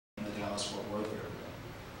Dallas-Fort Worth area.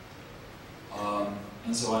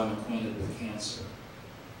 And so I'm acquainted with cancer.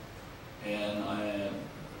 And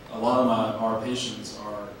a lot of our patients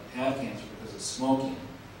have cancer because of smoking.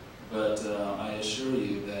 But I assure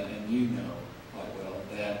you that, and you know quite well,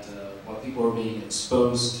 that what people are being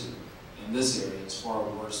exposed to in this area is far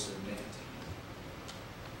worse than nicotine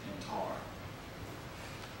and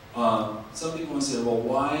tar. Some people will say, well,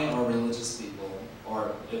 why are religious people,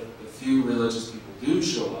 or if a few religious people do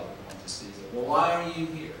show up and want to speak, well, why are you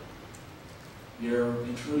here? You're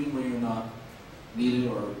intruding where you're not needed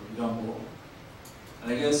or you don't belong.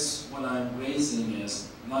 And I guess what I'm raising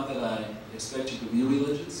is not that I expect you to be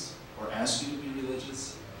religious or ask you to be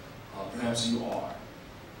religious. Perhaps you are.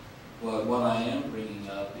 But what I am bringing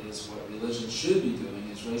up is what religion should be doing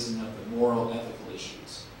is raising up the moral, ethical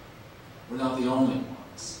issues. We're not the only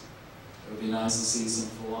ones. It would be nice to see some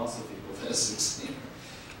philosophy professors here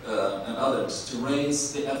and others to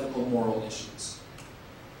raise the ethical, moral issues.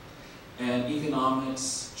 And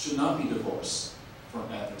economics should not be divorced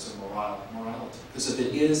from ethics or morality. Because if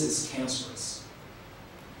it is, it's cancerous.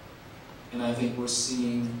 And I think we're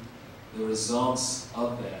seeing the results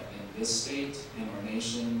of that in this state, in our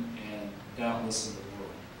nation, and doubtless in the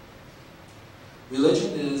world.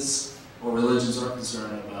 Religion is, or religions are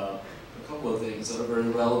concerned about a couple of things that are very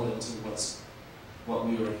relevant to what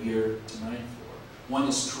we are here tonight for. One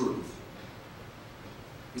is truth.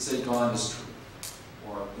 We say God is truth,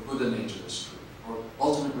 or the Buddha nature is truth, or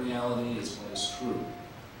ultimate reality is what is true.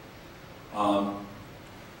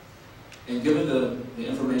 And given the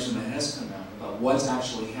information that has come out about what's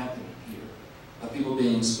actually happening here, of people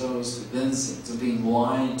being exposed to benzene, to being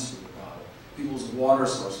lied to about it, people's water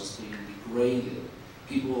sources being degraded,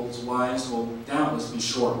 people's lives will doubtless be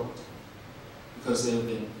shortened because they have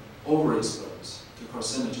been overexposed to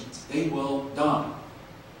carcinogens. They will die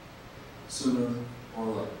sooner or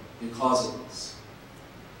later because of this.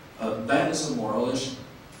 That is a moral issue.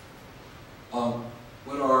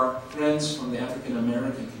 What our friends from the African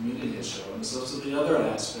American community have shown is also the other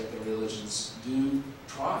aspect that religions do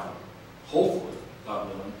try, hopefully, God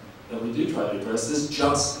willing, that we do try to address is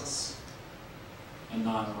justice and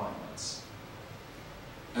nonviolence.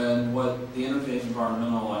 And what the Interfaith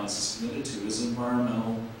Environmental Alliance is committed to is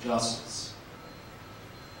environmental justice.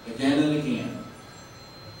 Again and again,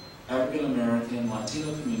 African American,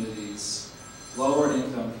 Latino communities, lower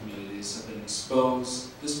income communities have been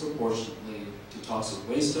exposed disproportionately to toxic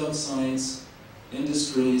waste dump sites,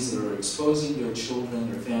 industries that are exposing their children,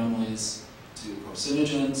 their families to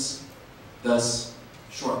carcinogens, thus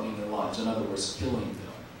shortening their lives. In other words, killing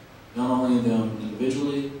them. Not only them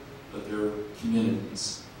individually, but their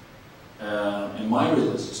communities. In my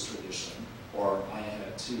religious tradition, or I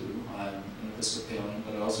had two, I'm an Episcopalian,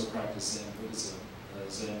 but I also practice Zen Buddhism,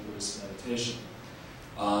 Zen Buddhist meditation.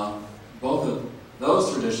 Both of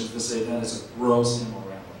those traditions would say that is a gross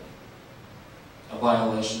immorality, a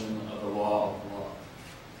violation of the law of love.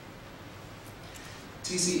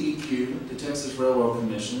 TCEQ, the Texas Railroad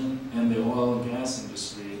Commission, and the oil and gas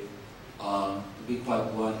industry, to be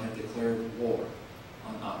quite blunt, have declared war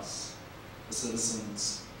on us, the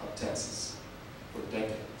citizens of Texas, for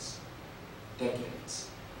decades. Decades.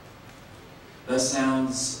 That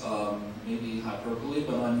sounds maybe hyperbole,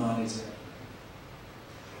 but I'm not exaggerating.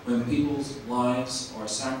 When people's lives are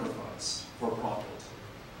sacrificed for profit,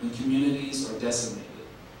 when communities are decimated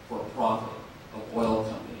for profit of oil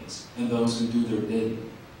companies and those who do their bidding,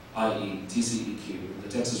 i.e. TCEQ, the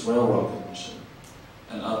Texas Railroad Commission,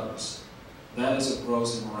 and others, that is a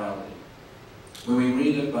gross immorality. When we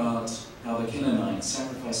read about how the Canaanites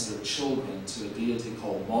sacrificed their children to a deity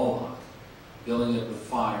called Moloch, filling it with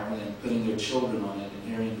fire and putting their children on it and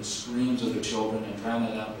hearing the screams of their children and drowning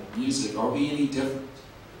it out with music, are we any different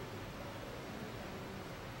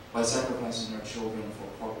by sacrificing our children for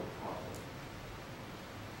corporate profit?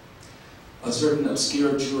 A certain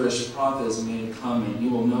obscure Jewish prophet has made a comment, you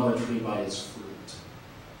will know a tree by its fruit.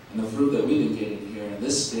 And the fruit that we've been getting here in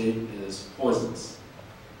this state is poisonous.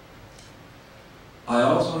 I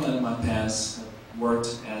also, in my past,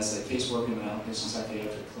 worked as a caseworker in an outpatient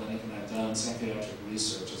psychiatric clinic, and I've done psychiatric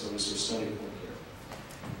research as a research study coordinator.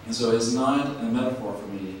 And so it's not a metaphor for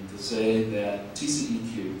me to say that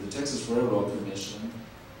TCEQ, the Texas Railroad Commission,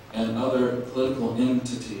 and other political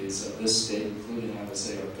entities of this state, including, I would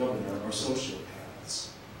say, our governor, are sociopaths.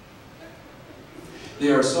 They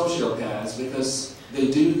are sociopaths because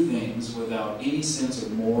they do things without any sense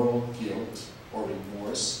of moral guilt or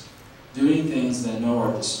remorse, doing things they know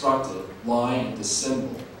are destructive, lie, and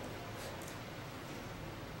dissemble.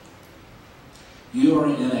 You are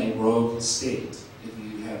in a rogue state if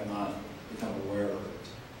you have not become aware of it.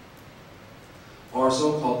 Our our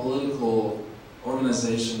so-called political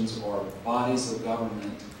organizations or bodies of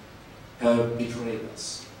government have betrayed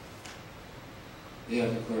us. They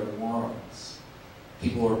have declared war on us.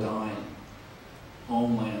 People are dying.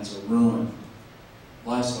 Homelands are ruined.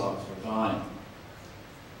 Livestock are dying.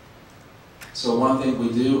 So one thing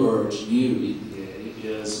we do urge you, EPA,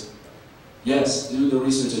 is, yes, do the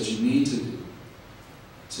research that you need to do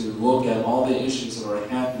to look at all the issues that are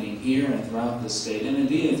happening here and throughout the state, and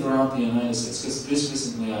indeed throughout the United States. Because just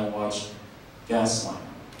recently I watched Gaslight,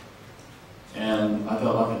 and I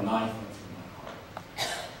felt like a knife went through my heart.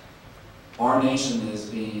 Our nation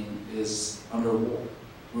is under war.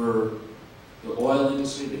 The oil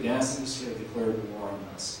industry, the gas industry have declared war on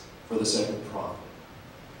us for the sake of profit.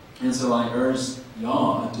 And so I urge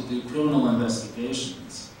y'all to do criminal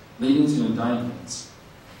investigations leading to indictments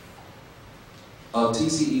of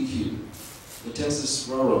TCEQ, the Texas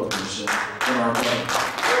Railroad Commission, in our government.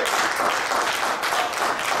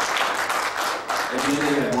 Again,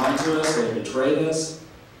 they have lied to us, they have betrayed us.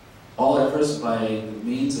 All efforts by the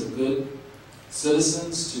means of good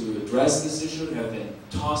citizens to address this issue have been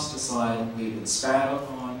tossed aside, we've been spat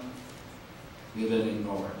upon, we've been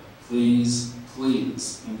ignored. Please,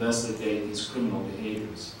 please investigate these criminal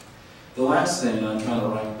behaviors. The last thing, and I'm trying to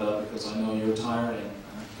wrap it up because I know you're tired, and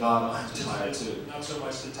God, I'm tired too. Not so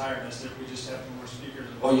much the tiredness, that we just have more speakers.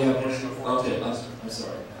 Oh, you have more? Okay, I'm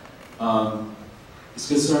sorry. It's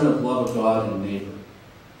concern of love of God and neighbor.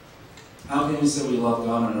 How can we say we love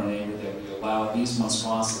God and our neighbor that we allow these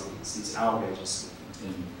monstrosities, these outrages to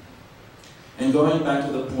continue? And going back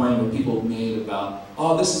to the point that people made about,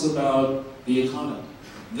 oh, this is about the economy.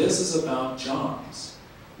 This is about jobs.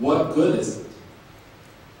 What good is it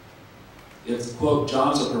if, quote,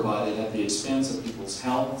 jobs are provided at the expense of people's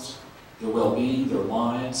health, their well-being, their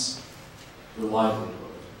lives, their livelihood?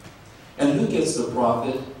 And who gets the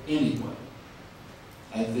profit anyway?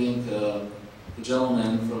 I think the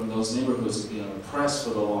gentlemen from those neighborhoods that have been oppressed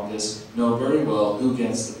for the longest know very well who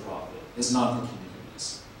gets the profit. It's not the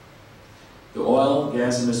communities. The oil and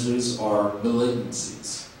gas industries are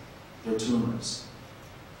malignancies. They're tumors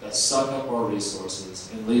that suck up our resources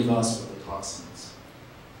and leave us with the toxins.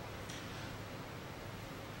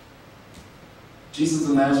 Jesus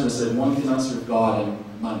of Nazareth said, one cannot serve God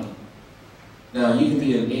and money. Now, you can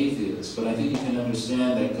be an atheist, but I think you can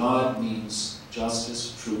understand that God means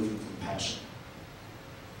justice, truth, and compassion.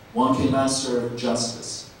 One cannot serve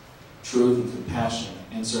justice, truth, and compassion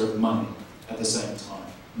and serve money at the same time.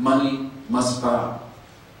 Money must bow.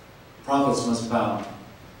 Prophets must bow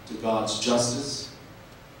to God's justice,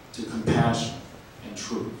 to compassion, and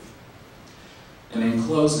truth. And in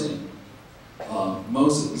closing,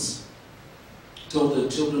 Moses told the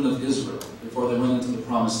children of Israel before they went into the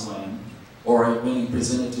promised land, or when he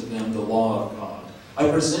presented to them the law of God, I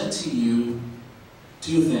present to you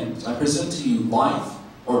two things. I present to you life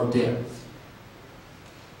or death.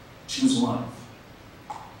 Choose life.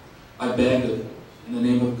 I beg of you, in the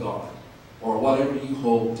name of God, or whatever you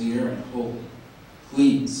hold dear and holy,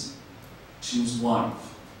 please choose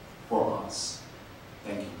life for us.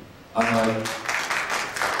 Thank you. I have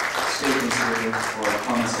statements here or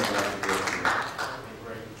comments I'd like to go through.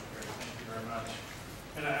 Great. Thank you very much.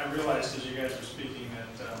 And I realized as you guys were speaking that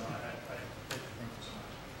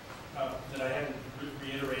that I hadn't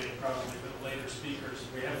reiterated probably for the later speakers.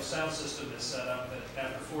 We have a sound system that's set up that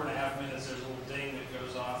after 4.5 minutes there's a little ding that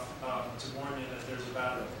goes off to warn you that there's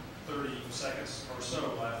about 30 seconds or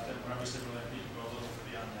so left, and obviously we'll let people go a little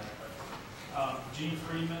beyond that. But Gene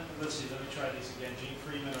Freeman, let's see, let me try these again. Gene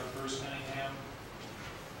Freeman or Bruce Cunningham. I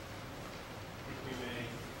think we may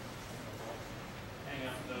hang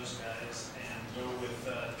out with those guys and go with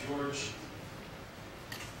George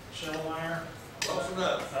Schellmeyer. Close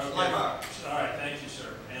enough. Okay. All right, thank you,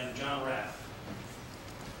 sir. And John Rath.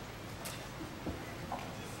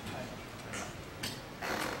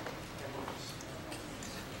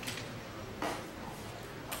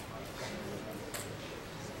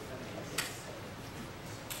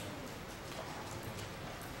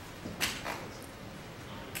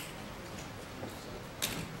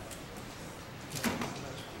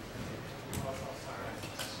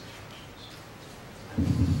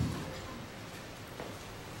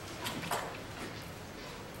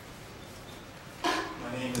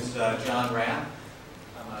 John Rath.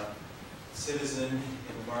 I'm a citizen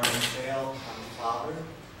in Barnesdale. I'm a father.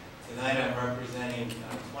 Tonight I'm representing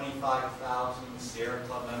 25,000 Sierra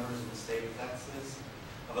Club members in the state of Texas,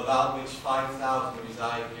 of about which 5,000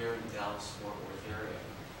 reside here in the Dallas-Fort Worth area.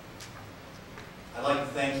 I'd like to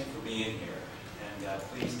thank you for being here, and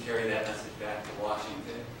please carry that message back to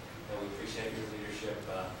Washington, that we appreciate your leadership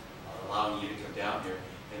allowing you to come down here.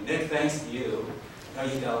 And Nick, thanks to you. I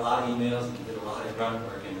know you got a lot of emails and you did a lot of grunt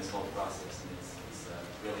work in this whole process, and it's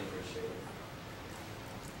really appreciated.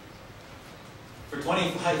 For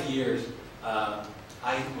 25 years, I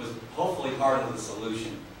was hopefully part of the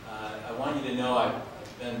solution. I want you to know I've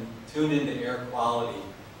been tuned into air quality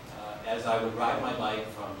as I would ride my bike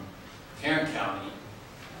from Tarrant County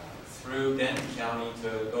through Denton County to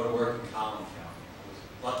go to work in Collin County. I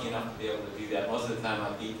was lucky enough to be able to do that. Most of the time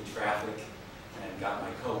I beat the traffic and got my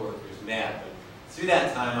coworkers mad. But through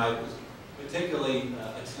that time I was particularly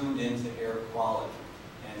attuned into air quality.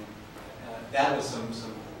 And that was some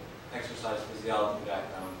exercise physiology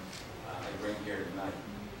background I bring here tonight.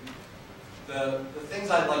 The things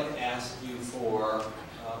I'd like to ask you for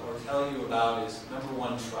or tell you about is, number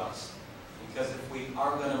one, trust. Because if we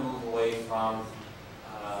are going to move away from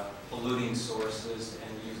polluting sources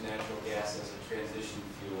and use natural gas as a transition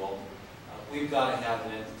fuel, we've got to have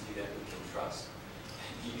an entity that we can trust.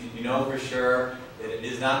 You know for sure that it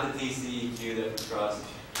is not the TCEQ that we trust,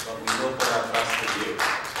 but we will put our trust in you.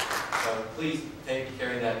 So please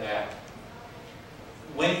carry that back.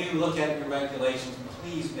 When you look at your regulations,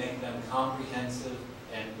 please make them comprehensive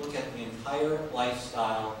and look at the entire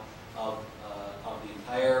lifestyle of the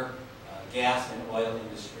entire gas and oil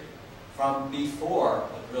industry, from before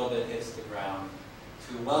a drill bit hits the ground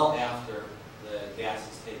to well after the gas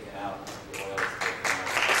is taken out and the oil is taken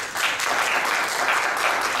out.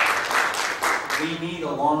 We need,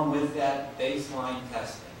 along with that, baseline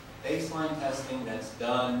testing. Baseline testing that's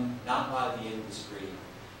done not by the industry,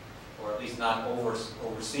 or at least not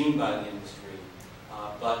overseen by the industry,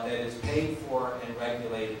 but that is paid for and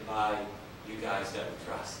regulated by you guys that we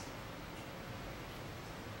trust.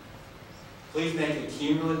 Please make it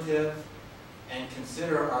cumulative and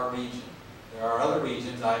consider our region. There are other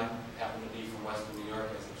regions. I happen to be from Western New York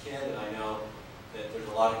as a kid, and I know that there's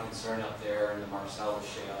a lot of concern up there in the Marcellus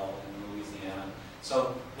Shale in Louisiana.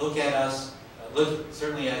 So look at us, look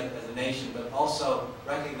certainly as a nation, but also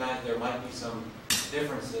recognize there might be some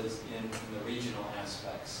differences in the regional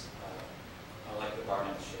aspects, like the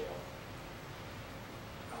Barnett Shale.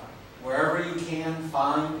 Wherever you can,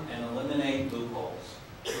 find and eliminate loopholes.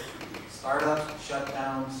 Startups,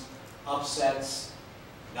 shutdowns, upsets,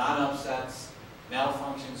 non-upsets,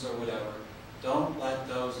 malfunctions, or whatever. Don't let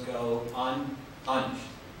those go unpunished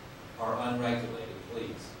or unregulated,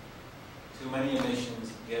 please. Too many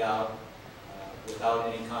emissions get out without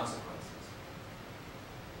any consequences.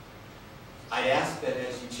 I'd ask that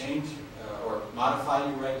as you change or modify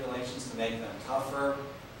your regulations to make them tougher,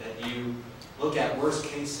 that you look at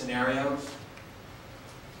worst-case scenarios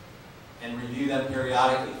and review them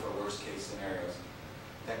periodically for worst-case scenarios.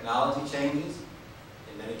 Technology changes.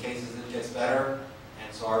 In many cases, it gets better,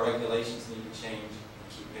 and so our regulations need to change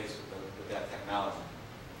and keep pace with that technology.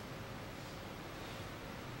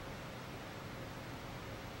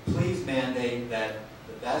 Please mandate that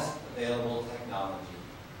the best available technology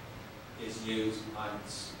is used on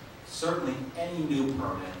certainly any new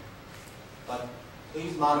permit, but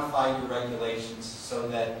please modify your regulations so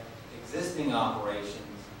that existing operations,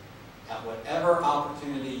 at whatever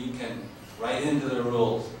opportunity you can write into the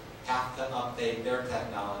rules, have to update their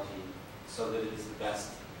technology so that it is the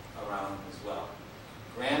best around as well.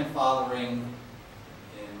 Grandfathering,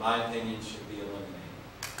 in my opinion, should be eliminated.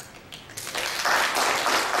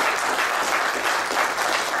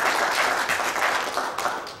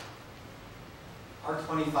 Our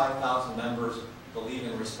 25,000 members believe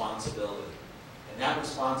in responsibility, and that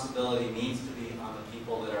responsibility needs to be on the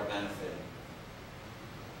people that are benefiting.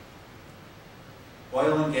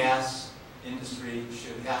 Oil and gas industry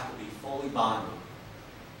should have to be fully bonded.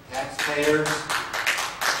 Taxpayers,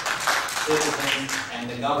 citizens, and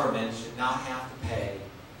the government should not have to pay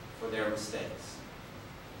for their mistakes.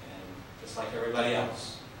 And just like everybody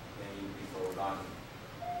else, they need to be fully bonded.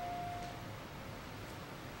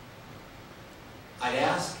 I'd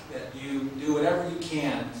ask that you do whatever you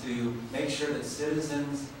can to make sure that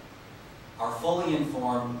citizens are fully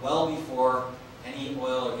informed well before any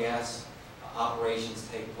oil or gas operations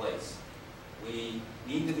take place. We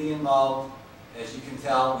need to be involved. As you can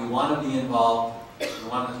tell, we want to be involved. We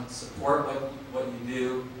want to support what you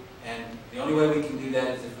do. And the only way we can do that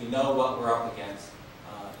is if we know what we're up against,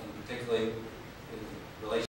 and particularly